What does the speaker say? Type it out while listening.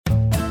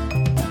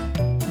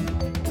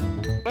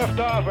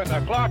Liftoff and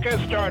the clock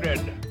has started.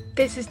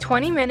 This is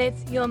 20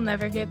 minutes you'll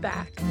never get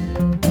back.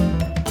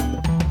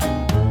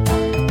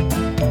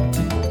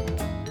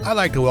 I'd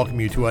like to welcome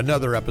you to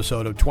another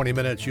episode of 20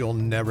 Minutes You'll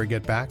Never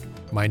Get Back.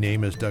 My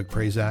name is Doug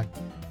Prazak,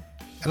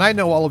 and I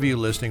know all of you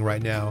listening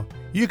right now,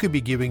 you could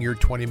be giving your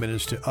 20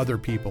 minutes to other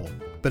people,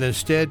 but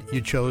instead you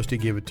chose to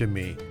give it to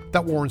me.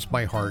 That warms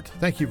my heart.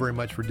 Thank you very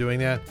much for doing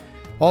that.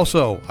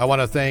 Also, I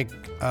want to thank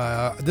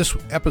this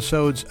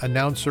episode's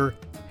announcer,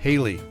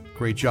 Haley.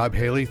 Great job,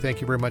 Haley. Thank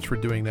you very much for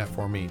doing that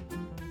for me.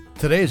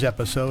 Today's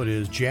episode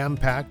is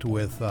jam-packed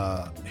with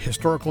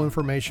historical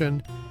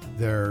information.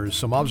 There's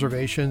some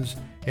observations,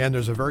 and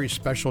there's a very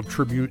special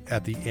tribute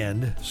at the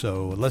end.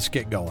 So let's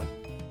get going.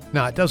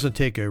 Now, it doesn't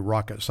take a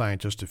rocket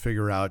scientist to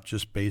figure out,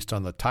 just based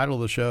on the title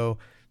of the show,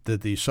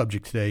 that the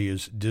subject today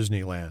is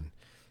Disneyland.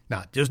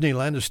 Now,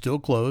 Disneyland is still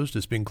closed.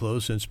 It's been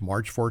closed since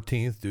March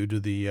 14th due to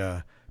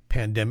the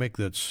pandemic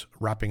that's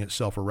wrapping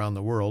itself around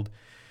the world.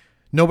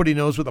 Nobody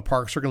knows what the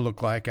parks are going to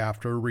look like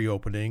after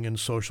reopening and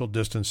social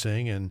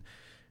distancing and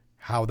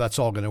how that's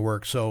all going to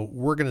work. So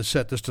we're going to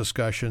set this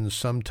discussion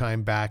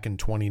sometime back in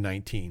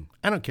 2019.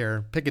 I don't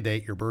care. Pick a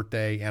date, your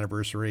birthday,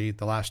 anniversary,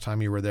 the last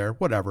time you were there,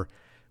 whatever.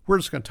 We're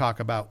just going to talk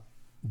about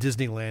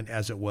Disneyland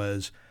as it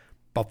was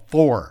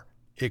before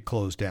it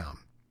closed down.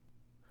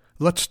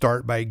 Let's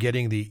start by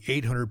getting the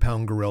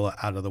 800-pound gorilla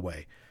out of the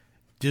way.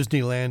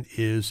 Disneyland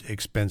is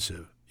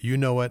expensive. You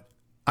know it.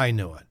 I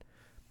know it.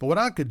 But what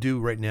I could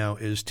do right now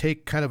is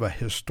take kind of a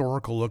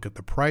historical look at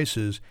the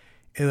prices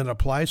and then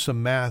apply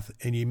some math,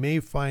 and you may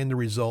find the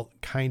result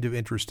kind of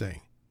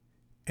interesting.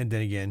 And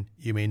then again,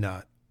 you may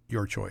not.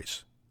 Your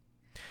choice.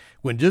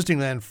 When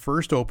Disneyland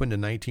first opened in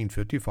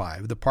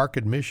 1955, the park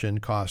admission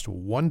cost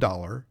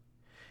 $1,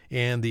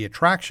 and the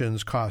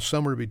attractions cost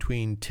somewhere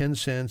between 10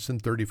 cents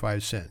and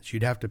 35 cents.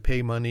 You'd have to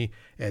pay money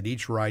at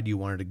each ride you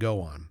wanted to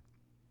go on.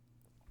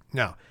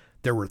 Now,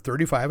 there were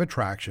 35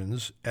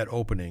 attractions at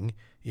opening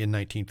in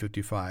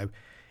 1955,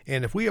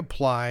 and if we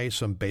apply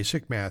some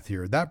basic math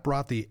here, that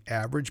brought the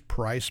average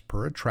price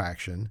per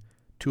attraction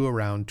to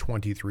around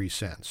 23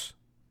 cents.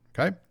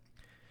 Okay?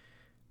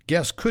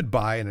 Guests could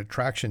buy an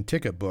attraction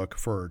ticket book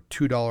for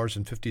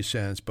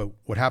 $2.50, but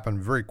what happened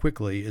very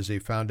quickly is they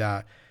found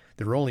out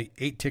there were only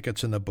 8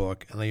 tickets in the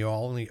book, and they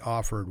only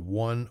offered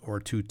 1 or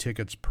 2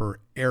 tickets per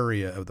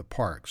area of the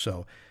park,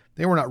 so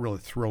they were not really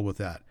thrilled with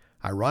that.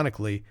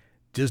 Ironically,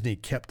 Disney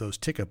kept those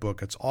ticket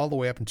books all the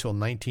way up until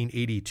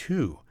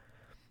 1982.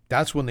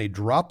 That's when they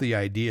dropped the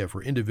idea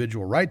for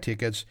individual ride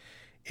tickets,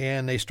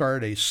 and they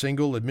started a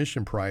single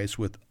admission price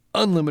with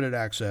unlimited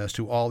access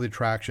to all the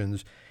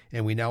attractions,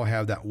 and we now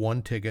have that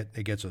one ticket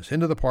that gets us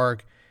into the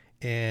park,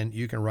 and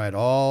you can ride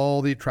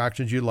all the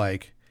attractions you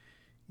like,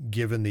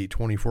 given the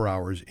 24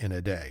 hours in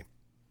a day.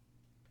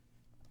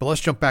 But let's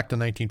jump back to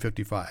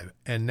 1955,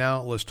 and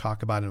now let's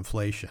talk about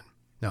inflation.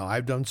 Now,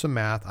 I've done some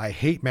math. I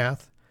hate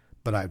math,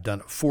 but I've done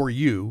it for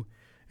you,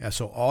 and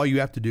so all you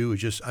have to do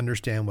is just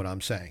understand what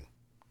I'm saying.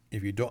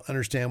 If you don't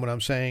understand what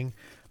I'm saying,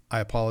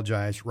 I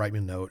apologize. Write me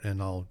a note,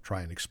 and I'll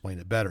try and explain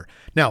it better.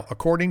 Now,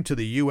 according to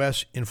the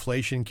U.S.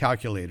 inflation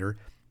calculator,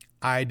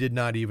 I did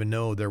not even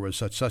know there was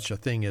such a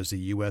thing as the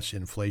U.S.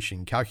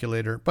 inflation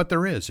calculator, but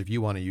there is if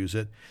you want to use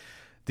it.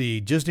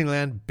 The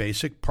Disneyland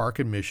basic park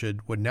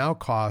admission would now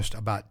cost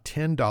about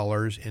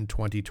 $10 in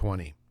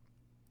 2020.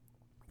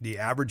 The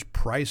average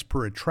price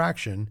per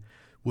attraction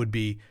would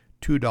be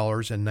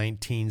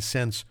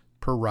 $2.19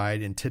 per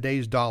ride in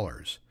today's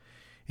dollars.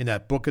 In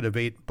that booklet of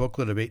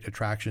eight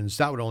attractions,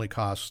 that would only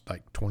cost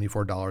like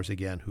 $24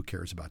 again. Who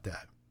cares about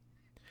that?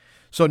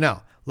 So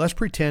now, let's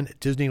pretend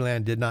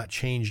Disneyland did not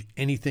change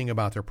anything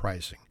about their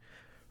pricing.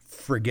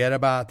 Forget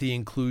about the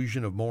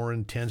inclusion of more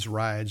intense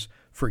rides.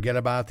 Forget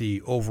about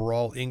the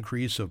overall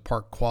increase of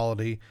park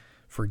quality.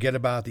 Forget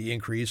about the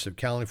increase of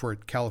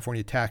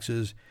California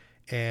taxes.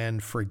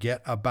 And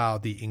forget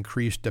about the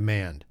increased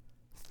demand.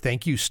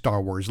 Thank you,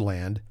 Star Wars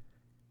Land.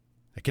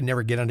 I can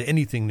never get onto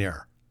anything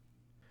there.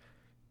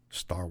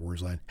 Star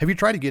Wars Land. Have you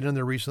tried to get in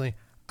there recently?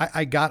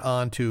 I got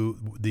onto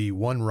the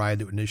one ride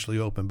that initially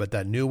opened, but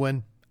that new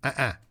one,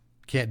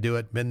 can't do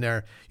it. Been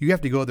there. You have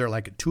to go there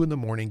like at 2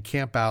 a.m,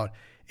 camp out,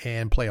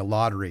 and play a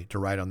lottery to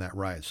ride on that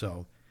ride.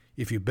 So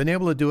if you've been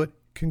able to do it,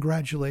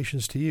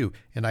 congratulations to you,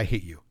 and I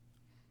hate you.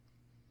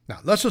 Now,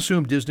 let's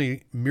assume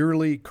Disney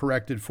merely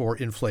corrected for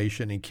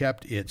inflation and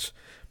kept its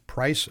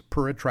price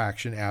per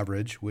attraction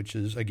average, which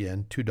is,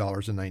 again,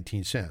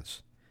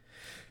 $2.19.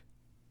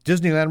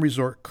 Disneyland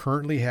Resort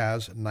currently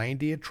has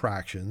 90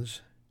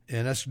 attractions,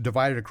 and that's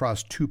divided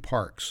across 2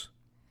 parks.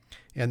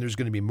 And there's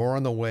going to be more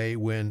on the way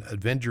when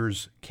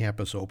Avengers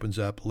Campus opens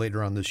up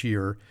later on this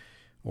year,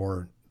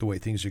 or the way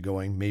things are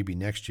going, maybe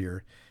next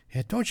year.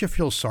 And don't you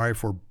feel sorry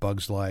for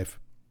Bug's Life?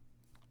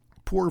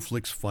 Poor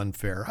Flick's Fun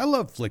Fair. I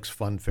love Flick's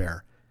Fun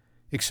Fair,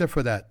 except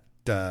for that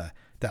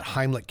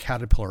Heimlich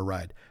Caterpillar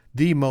ride.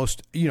 The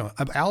most,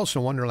 Alice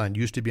in Wonderland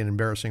used to be an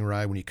embarrassing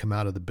ride. When you come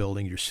out of the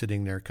building, you're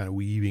sitting there kind of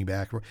weaving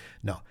back.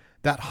 No,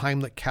 that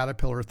Heimlich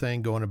Caterpillar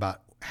thing going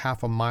about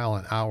half a mile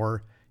an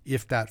hour,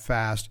 if that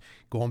fast,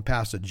 going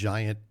past a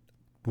giant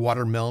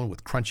watermelon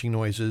with crunching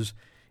noises,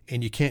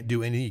 and you can't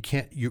do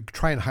anything. You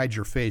try and hide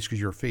your face because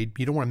you're afraid.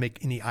 You don't want to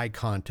make any eye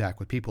contact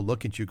with people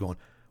looking at you going,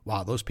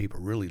 wow, those people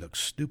really look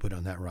stupid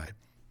on that ride.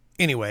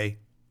 Anyway,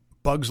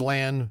 Bugs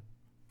Land,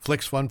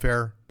 Flicks Fun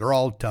Fair, they're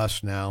all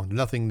dust now.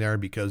 Nothing there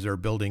because they're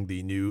building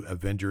the new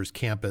Avengers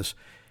campus.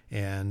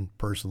 And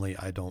personally,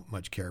 I don't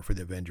much care for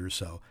the Avengers,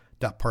 so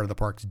that part of the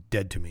park's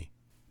dead to me.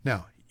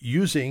 Now,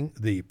 using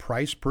the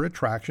price per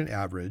attraction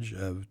average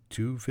of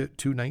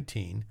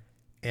 $219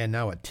 and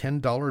now a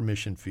 $10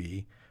 admission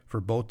fee for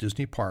both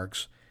Disney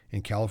parks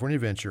and California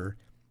Adventure,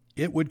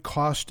 it would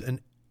cost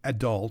an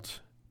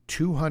adult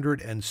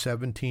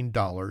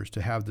 $217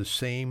 to have the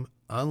same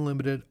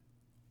unlimited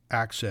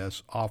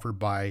access offered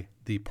by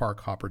the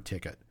Park Hopper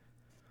ticket.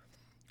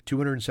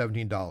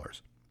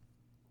 $217.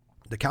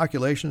 The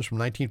calculations from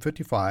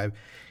 1955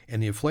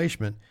 and the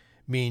inflation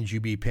means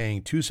you'd be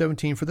paying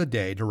 $217 for the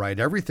day to ride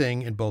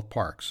everything in both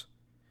parks.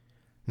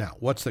 Now,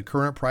 what's the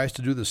current price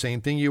to do the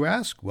same thing, you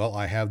ask? Well,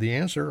 I have the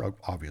answer,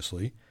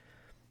 obviously.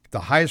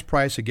 The highest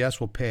price a guest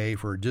will pay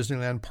for a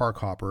Disneyland Park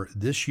Hopper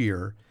this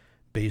year,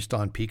 based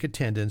on peak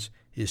attendance,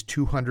 is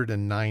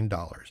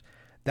 $209.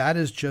 That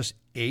is just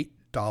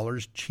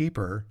 $8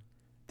 cheaper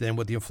than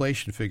what the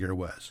inflation figure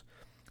was.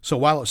 So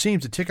while it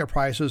seems the ticket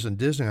prices in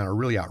Disneyland are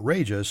really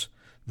outrageous,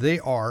 they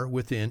are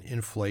within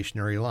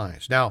inflationary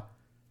lines. Now,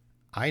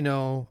 I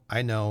know,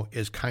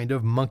 it's kind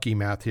of monkey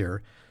math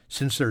here,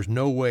 since there's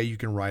no way you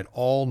can ride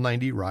all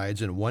 90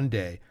 rides in one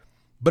day.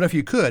 But if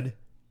you could,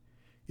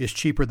 it's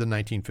cheaper than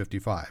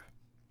 1955.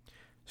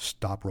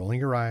 Stop rolling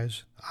your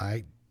eyes.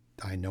 I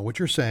know what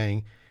you're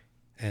saying,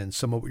 and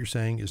some of what you're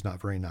saying is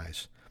not very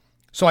nice.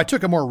 So I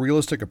took a more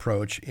realistic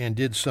approach and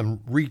did some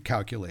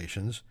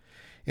recalculations,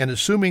 and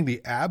assuming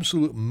the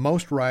absolute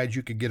most rides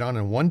you could get on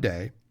in one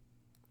day,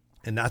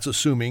 and that's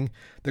assuming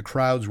the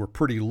crowds were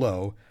pretty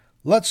low,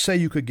 let's say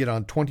you could get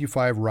on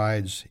 25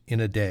 rides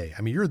in a day.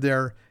 I mean, you're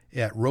there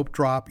at rope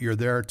drop, you're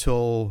there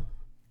till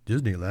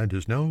Disneyland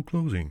is now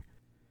closing.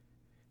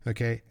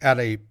 Okay, at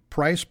a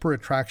price per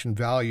attraction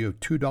value of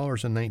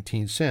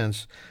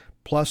 $2.19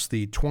 plus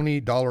the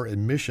 $20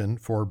 admission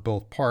for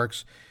both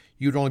parks,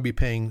 you'd only be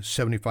paying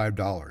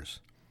 $75.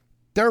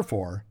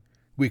 Therefore,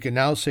 we can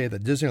now say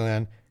that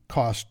Disneyland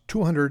costs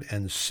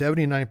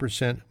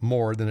 279%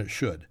 more than it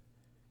should.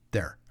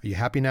 There, are you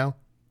happy now?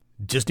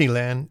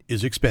 Disneyland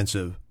is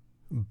expensive,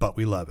 but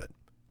we love it.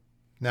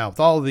 Now,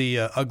 with all the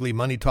ugly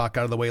money talk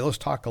out of the way, let's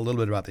talk a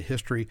little bit about the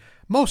history.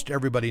 Most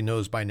everybody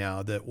knows by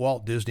now that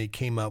Walt Disney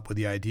came up with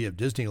the idea of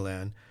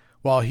Disneyland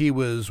while he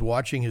was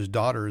watching his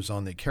daughters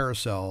on the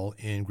carousel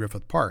in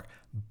Griffith Park.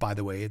 By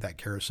the way, that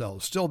carousel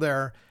is still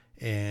there,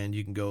 and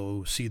you can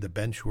go see the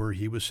bench where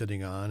he was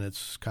sitting on.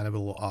 It's kind of a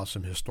little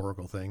awesome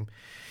historical thing.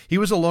 He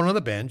was alone on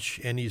the bench,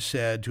 and he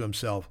said to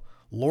himself,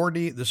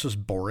 "Lordy, this is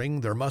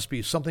boring. There must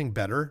be something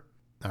better."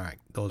 All right,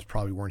 those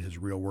probably weren't his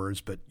real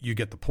words, but you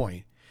get the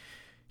point.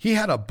 He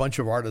had a bunch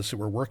of artists that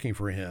were working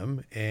for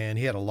him, and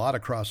he had a lot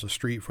across the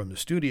street from the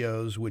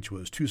studios, which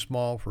was too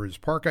small for his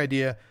park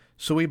idea,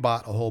 so he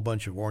bought a whole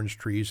bunch of orange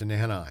trees in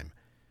Anaheim.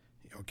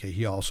 Okay,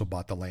 he also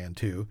bought the land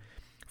too.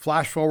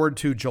 Flash forward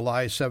to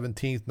July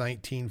 17th,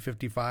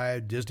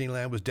 1955,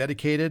 Disneyland was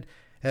dedicated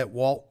at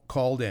Walt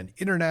called an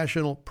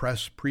international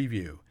press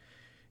preview.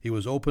 It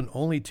was open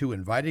only to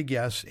invited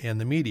guests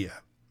and the media.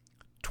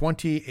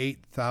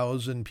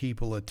 28,000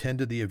 people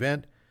attended the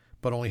event,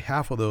 but only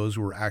half of those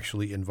were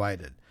actually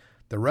invited.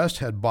 The rest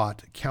had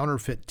bought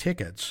counterfeit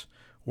tickets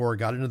or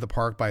got into the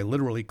park by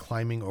literally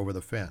climbing over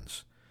the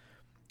fence.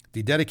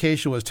 The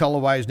dedication was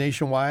televised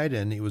nationwide,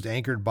 and it was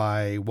anchored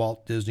by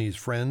Walt Disney's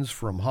friends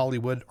from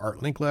Hollywood, Art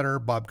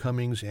Linkletter, Bob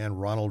Cummings, and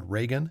Ronald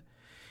Reagan.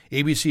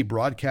 ABC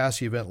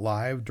broadcast the event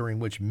live, during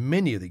which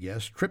many of the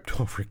guests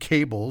tripped over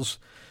cables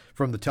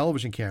from the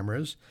television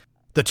cameras.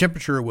 The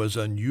temperature was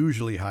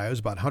unusually high. It was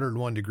about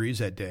 101 degrees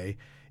that day.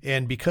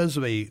 And because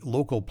of a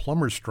local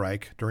plumber's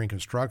strike during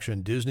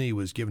construction, Disney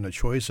was given a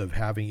choice of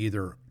having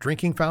either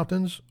drinking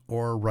fountains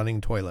or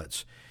running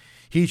toilets.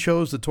 He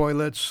chose the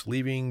toilets,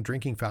 leaving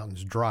drinking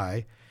fountains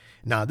dry.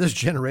 Now, this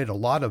generated a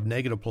lot of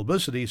negative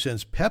publicity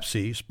since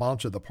Pepsi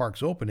sponsored the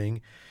park's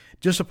opening.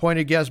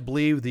 Disappointed guests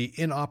believed the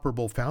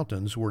inoperable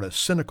fountains were a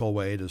cynical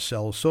way to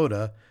sell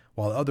soda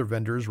while other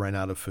vendors ran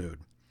out of food.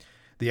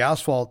 The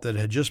asphalt that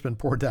had just been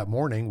poured that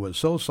morning was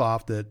so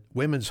soft that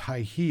women's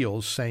high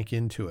heels sank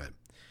into it.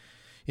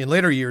 In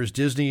later years,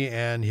 Disney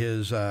and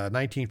his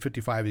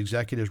 1955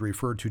 executives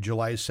referred to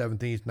July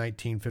 17,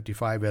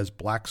 1955 as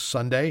Black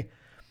Sunday.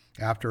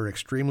 After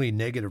extremely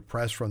negative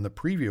press from the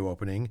preview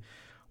opening,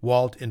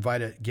 Walt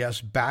invited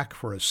guests back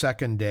for a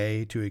second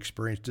day to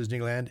experience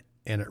Disneyland,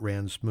 and it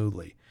ran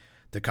smoothly.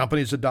 The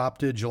company's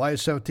adopted July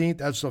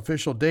 17th as the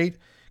official date,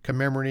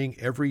 commemorating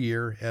every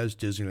year as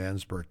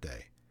Disneyland's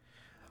birthday.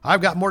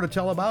 I've got more to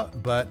tell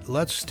about, but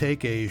let's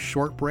take a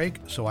short break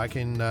so I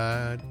can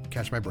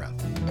catch my breath.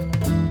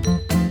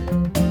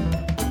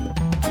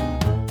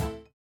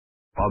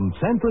 From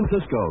San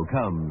Francisco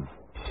comes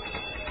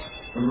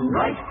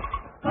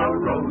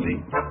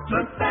Rice-A-Roni,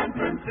 the San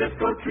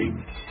Francisco treat.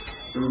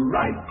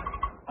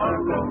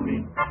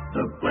 Rice-A-Roni,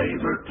 the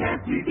flavor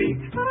can't be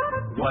beat.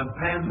 One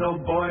pan, no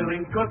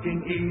boiling,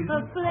 cooking ease.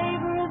 A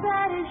flavor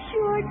that is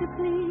sure to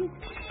please.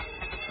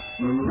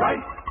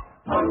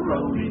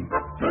 Rice-A-Roni,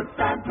 the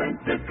San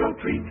Francisco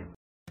treat.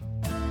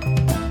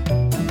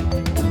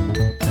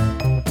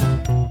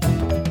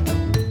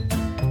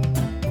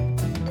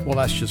 Well,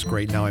 that's just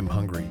great. Now I'm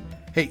hungry.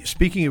 Hey,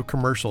 speaking of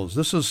commercials,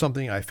 this is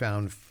something I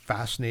found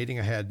fascinating.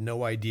 I had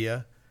no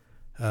idea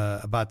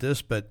about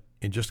this, but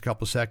in just a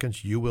couple of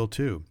seconds, you will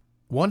too.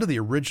 One of the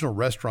original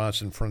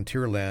restaurants in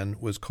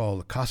Frontierland was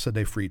called Casa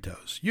de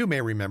Fritos. You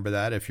may remember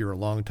that if you're a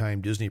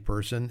longtime Disney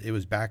person. It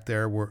was back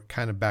there, we're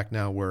kind of back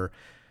now where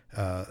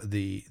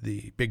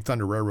the Big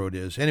Thunder Railroad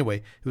is. Anyway,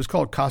 it was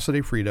called Casa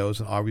de Fritos,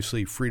 and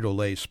obviously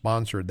Frito-Lay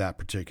sponsored that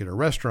particular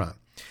restaurant.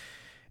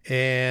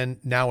 And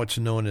now it's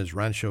known as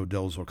Rancho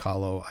del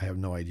Zocalo. I have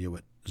no idea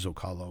what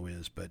Zocalo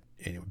is, but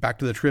anyway, back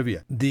to the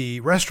trivia.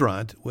 The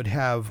restaurant would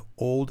have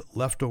old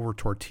leftover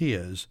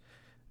tortillas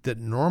that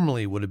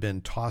normally would have been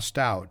tossed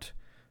out.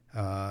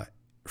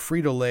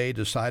 Frito-Lay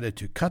decided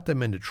to cut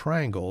them into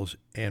triangles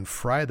and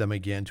fry them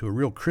again to a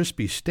real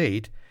crispy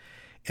state,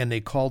 and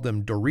they called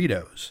them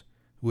Doritos,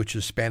 which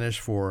is Spanish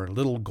for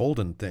little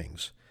golden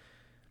things.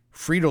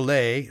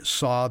 Frito-Lay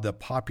saw the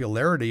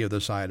popularity of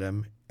this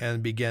item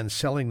and began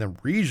selling them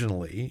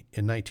regionally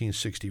in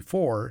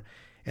 1964,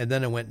 and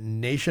then it went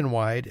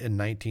nationwide in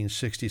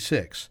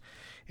 1966.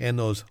 And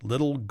those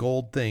little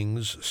gold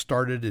things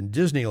started in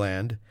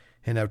Disneyland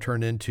and have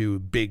turned into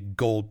big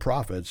gold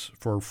profits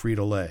for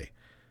Frito-Lay.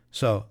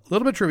 So, a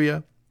little bit of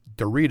trivia,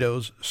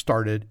 Doritos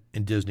started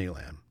in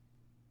Disneyland.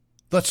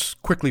 Let's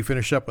quickly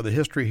finish up with the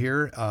history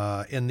here.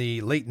 In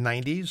the late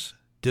 90s,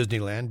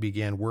 Disneyland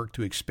began work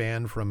to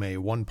expand from a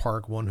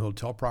one-park,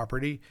 one-hotel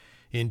property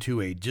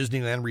into a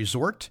Disneyland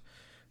resort.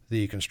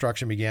 The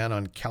construction began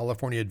on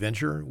California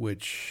Adventure,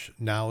 which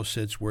now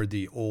sits where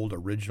the old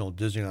original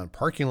Disneyland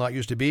parking lot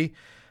used to be.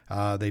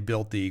 They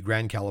built the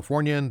Grand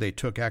Californian. They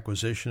took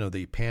acquisition of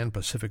the Pan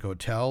Pacific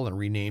Hotel and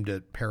renamed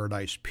it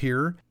Paradise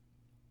Pier.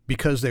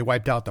 Because they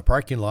wiped out the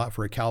parking lot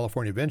for a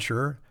California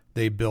Adventure,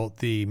 they built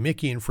the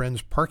Mickey and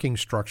Friends parking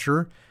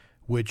structure,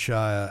 which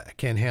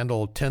can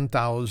handle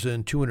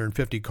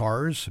 10,250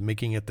 cars,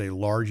 making it the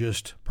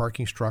largest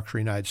parking structure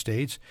in the United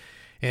States.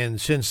 And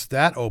since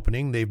that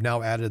opening, they've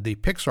now added the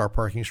Pixar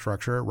parking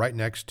structure right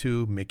next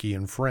to Mickey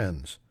and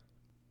Friends.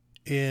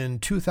 In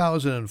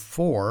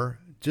 2004,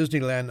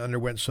 Disneyland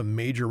underwent some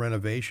major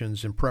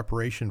renovations in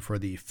preparation for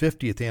the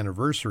 50th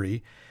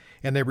anniversary,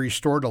 and they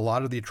restored a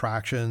lot of the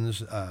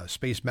attractions,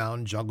 Space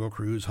Mountain, Jungle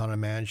Cruise, Haunted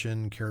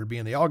Mansion,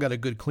 Caribbean. They all got a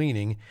good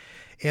cleaning.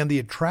 And the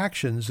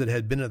attractions that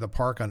had been at the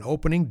park on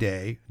opening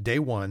day, day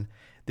one,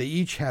 they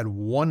each had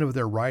one of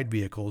their ride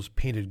vehicles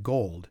painted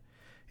gold.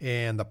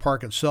 And the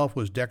park itself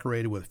was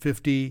decorated with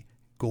 50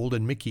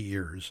 golden Mickey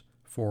ears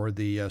for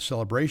the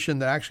celebration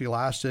that actually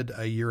lasted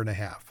a year and a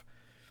half.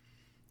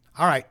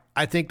 All right,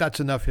 I think that's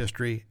enough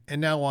history. And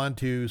now on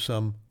to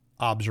some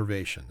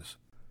observations.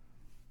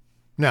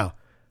 Now,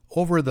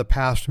 over the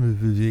past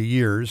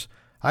years,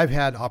 I've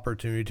had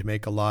opportunity to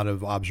make a lot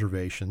of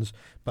observations,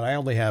 but I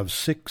only have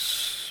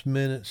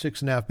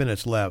 6.5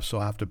 minutes left, so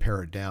I'll have to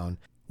pare it down.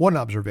 One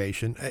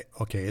observation,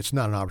 okay, it's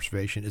not an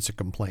observation, it's a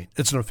complaint.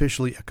 It's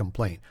officially a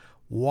complaint.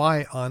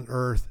 Why on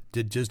earth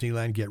did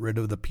Disneyland get rid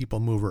of the people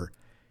mover?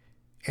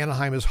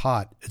 Anaheim is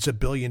hot. It's 1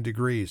 billion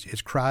degrees.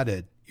 It's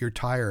crowded. You're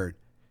tired.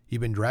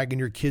 You've been dragging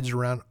your kids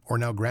around, or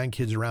now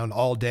grandkids around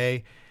all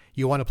day.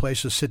 You want a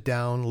place to sit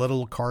down, let a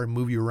little car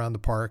move you around the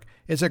park.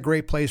 It's a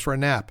great place for a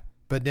nap.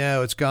 But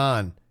no, it's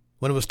gone.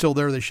 When it was still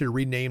there, they should have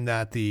renamed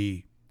that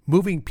the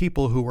Moving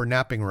People Who Were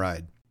Napping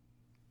Ride.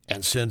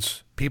 And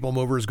since People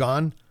Mover is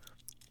gone,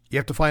 you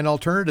have to find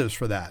alternatives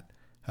for that.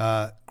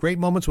 Great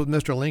moments with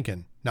Mr.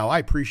 Lincoln. Now, I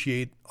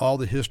appreciate all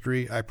the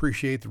history. I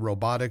appreciate the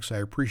robotics. I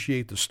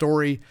appreciate the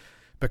story.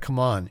 But come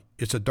on,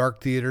 it's a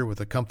dark theater with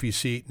a comfy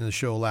seat, and the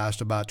show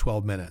lasts about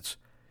 12 minutes.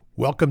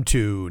 Welcome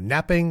to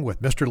Napping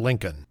with Mr.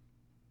 Lincoln.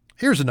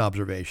 Here's an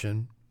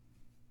observation.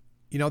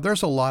 You know,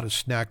 there's a lot of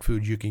snack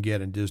food you can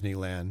get in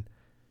Disneyland.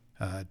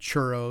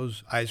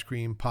 Churros, ice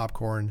cream,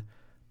 popcorn.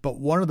 But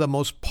one of the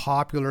most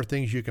popular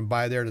things you can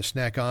buy there to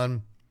snack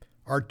on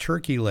are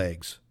turkey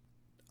legs.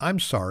 I'm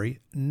sorry,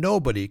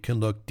 nobody can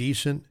look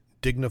decent,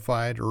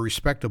 dignified, or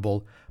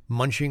respectable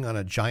munching on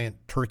a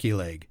giant turkey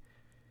leg.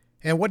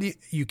 And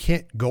you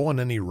can't go on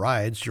any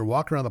rides. You're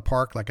walking around the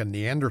park like a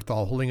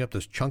Neanderthal holding up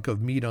this chunk of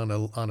meat on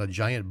a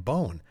giant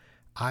bone.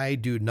 I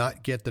do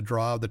not get the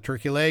draw of the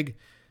turkey leg,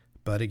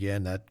 but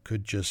again, that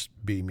could just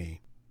be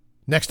me.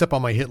 Next up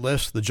on my hit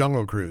list, the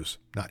Jungle Cruise.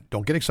 Now,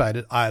 don't get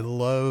excited. I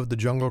love the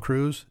Jungle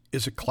Cruise.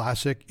 It's a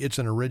classic. It's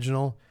an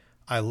original.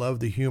 I love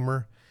the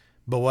humor.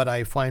 But what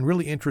I find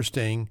really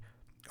interesting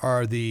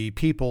are the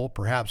people,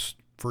 perhaps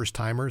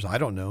first-timers, I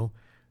don't know,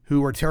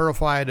 who are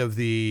terrified of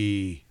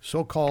the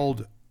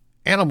so-called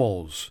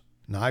animals.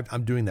 Now,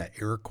 I'm doing that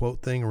air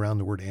quote thing around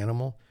the word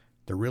animal.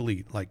 They're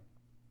really like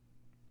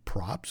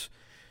props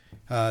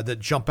that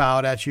jump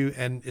out at you,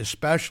 and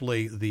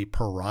especially the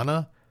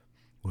piranha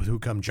who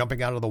come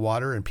jumping out of the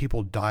water and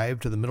people dive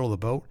to the middle of the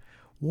boat.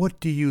 What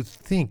do you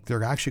think?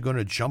 They're actually going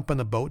to jump in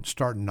the boat and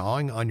start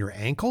gnawing on your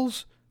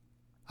ankles?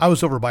 I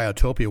was over by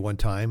Autopia one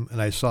time,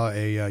 and I saw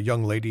a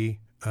young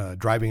lady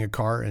driving a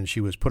car, and she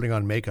was putting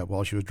on makeup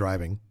while she was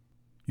driving.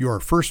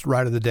 Your first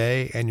ride of the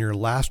day and your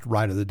last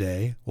ride of the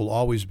day will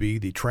always be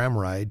the tram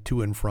ride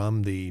to and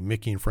from the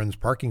Mickey and Friends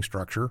parking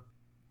structure.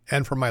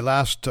 And for my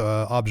last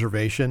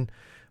observation,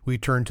 we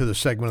turn to the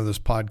segment of this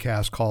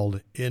podcast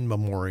called In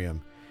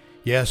Memoriam.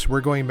 Yes,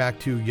 we're going back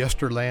to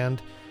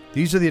Yesterland.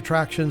 These are the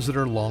attractions that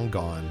are long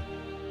gone.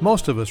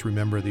 Most of us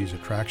remember these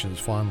attractions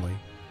fondly.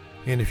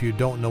 And if you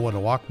don't know what a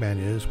Walkman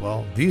is,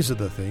 well, these are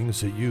the things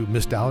that you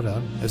missed out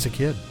on as a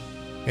kid.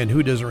 And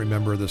who doesn't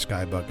remember the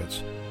Sky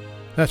Buckets?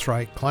 That's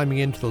right, climbing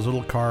into those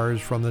little cars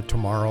from the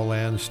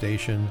Tomorrowland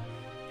station,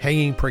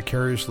 hanging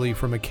precariously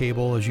from a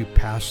cable as you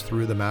pass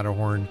through the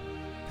Matterhorn,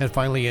 and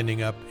finally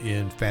ending up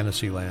in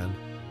Fantasyland.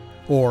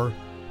 Or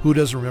who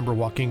doesn't remember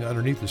walking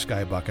underneath the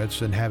Sky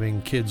Buckets and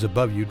having kids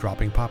above you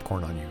dropping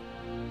popcorn on you?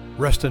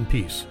 Rest in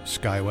peace,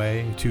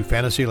 Skyway to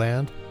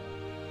Fantasyland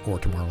or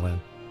Tomorrowland.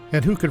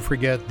 And who could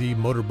forget the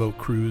motorboat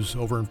cruise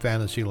over in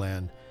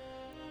Fantasyland?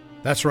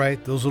 That's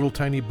right, those little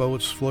tiny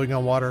boats floating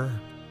on water.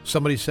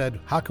 Somebody said,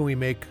 how can we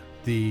make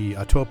the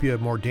Autopia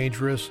more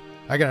dangerous?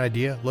 I got an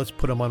idea. Let's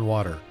put them on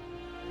water.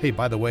 Hey,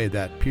 by the way,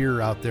 that pier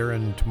out there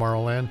in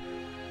Tomorrowland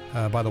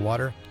by the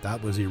water,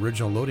 that was the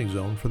original loading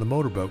zone for the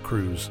motorboat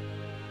cruise.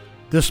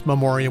 This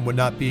memoriam would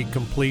not be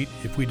complete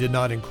if we did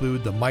not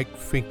include the Mike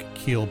Fink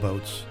keel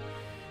boats.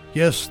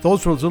 Yes,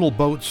 those were little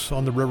boats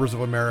on the rivers of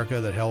America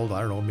that held,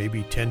 I don't know,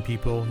 maybe 10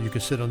 people. You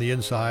could sit on the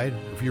inside.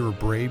 If you were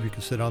brave, you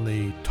could sit on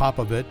the top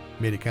of it.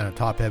 Made it kind of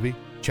top heavy.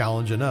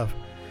 Challenge enough.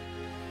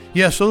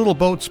 Yes, the little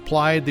boats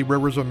plied the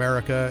rivers of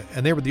America,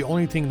 and they were the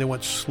only thing that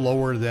went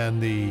slower than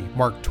the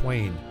Mark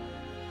Twain.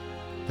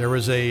 There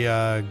was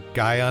a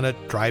guy on it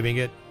driving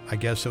it. I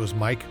guess it was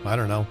Mike. I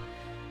don't know.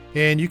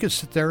 And you could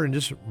sit there and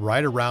just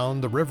ride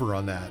around the river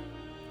on that.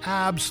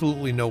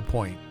 Absolutely no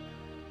point.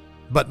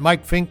 But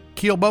Mike Fink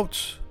keel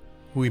boats,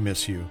 we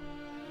miss you.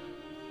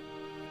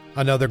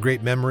 Another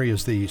great memory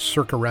is the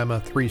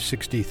Circarama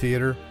 360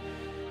 Theater.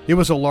 It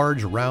was a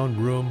large round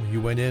room.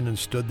 You went in and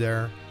stood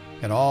there,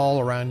 and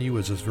all around you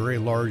was this very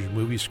large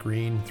movie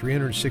screen,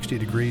 360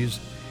 degrees,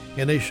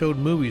 and they showed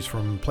movies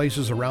from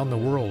places around the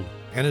world.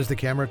 And as the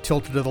camera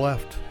tilted to the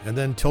left and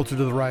then tilted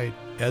to the right,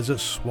 as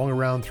it swung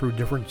around through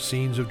different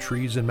scenes of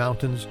trees and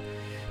mountains,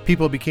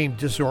 people became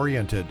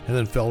disoriented and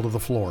then fell to the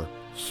floor.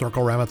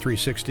 Circarama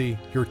 360,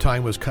 your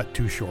time was cut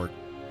too short.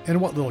 And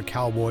what little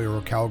cowboy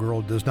or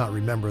cowgirl does not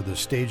remember the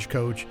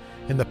stagecoach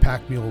and the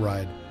pack mule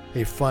ride?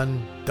 A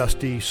fun,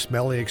 dusty,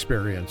 smelly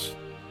experience.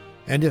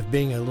 And if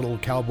being a little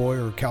cowboy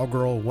or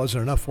cowgirl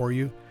wasn't enough for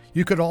you,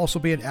 you could also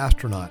be an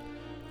astronaut,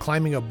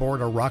 climbing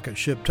aboard a rocket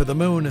ship to the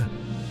moon,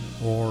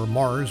 or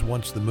Mars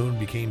once the moon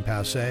became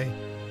passé.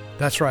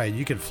 That's right,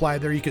 you could fly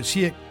there, you could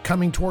see it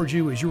coming towards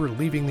you as you were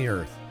leaving the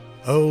Earth.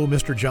 Oh,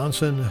 Mr.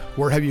 Johnson,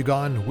 where have you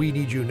gone? We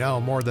need you now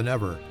more than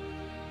ever.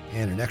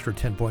 And an extra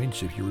 10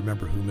 points if you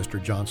remember who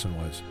Mr. Johnson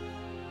was.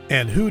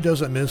 And who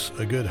doesn't miss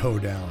a good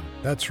hoedown?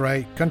 That's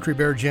right, Country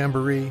Bear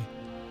Jamboree,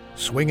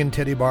 Swingin'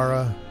 Teddy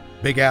Barra,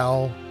 Big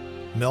Al,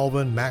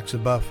 Melvin, Max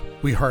and Buff,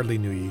 we hardly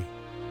knew ye.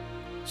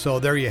 So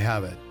there you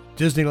have it.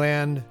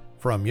 Disneyland,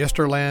 from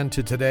Yesterland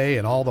to today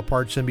and all the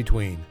parts in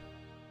between.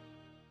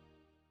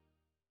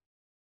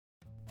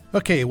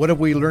 Okay, what have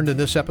we learned in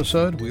this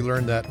episode? We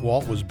learned that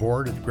Walt was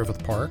bored at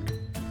Griffith Park.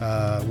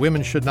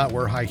 Women should not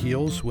wear high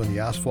heels when the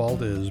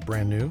asphalt is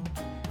brand new.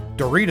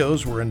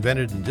 Doritos were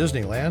invented in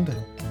Disneyland.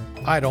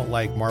 I don't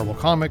like Marvel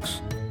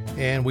Comics.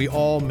 And we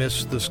all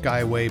miss the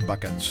Skyway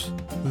buckets.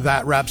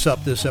 That wraps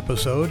up this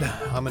episode.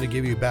 I'm going to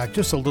give you back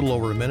just a little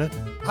over a minute.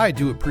 I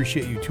do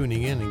appreciate you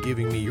tuning in and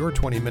giving me your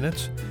 20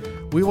 minutes.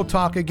 We will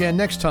talk again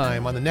next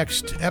time on the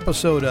next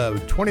episode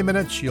of 20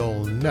 Minutes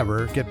You'll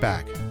Never Get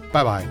Back.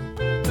 Bye-bye.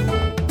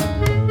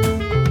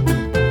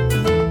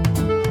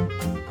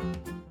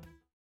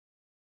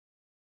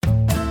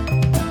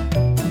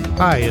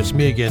 Hi, it's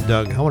me again,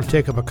 Doug. I want to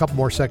take up a couple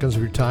more seconds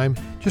of your time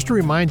just to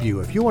remind you,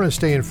 if you want to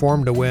stay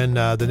informed of when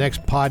the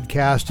next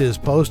podcast is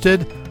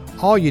posted,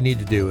 all you need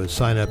to do is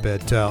sign up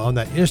at on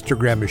that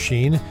Instagram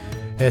machine.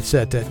 It's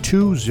at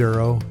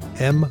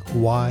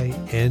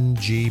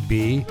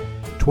 20MYNGB,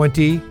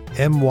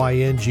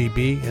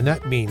 20MYNGB, and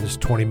that means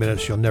 20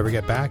 minutes you'll never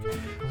get back.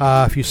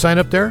 If you sign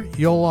up there,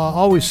 you'll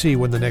always see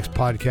when the next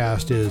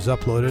podcast is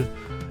uploaded.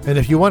 And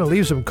if you want to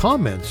leave some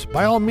comments,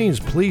 by all means,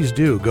 please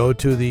do go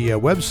to the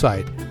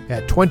website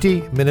at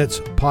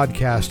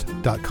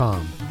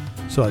 20minutespodcast.com.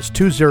 So it's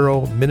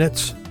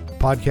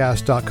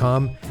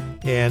 20minutespodcast.com,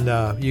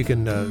 and you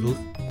can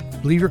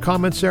leave your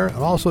comments there. It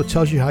also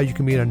tells you how you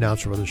can be an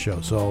announcer for the show.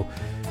 So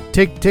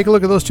take a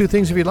look at those two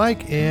things if you'd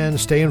like, and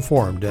stay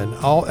informed. And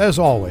as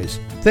always,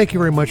 thank you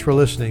very much for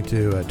listening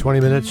to 20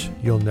 Minutes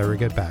You'll Never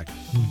Get Back.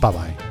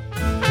 Bye-bye.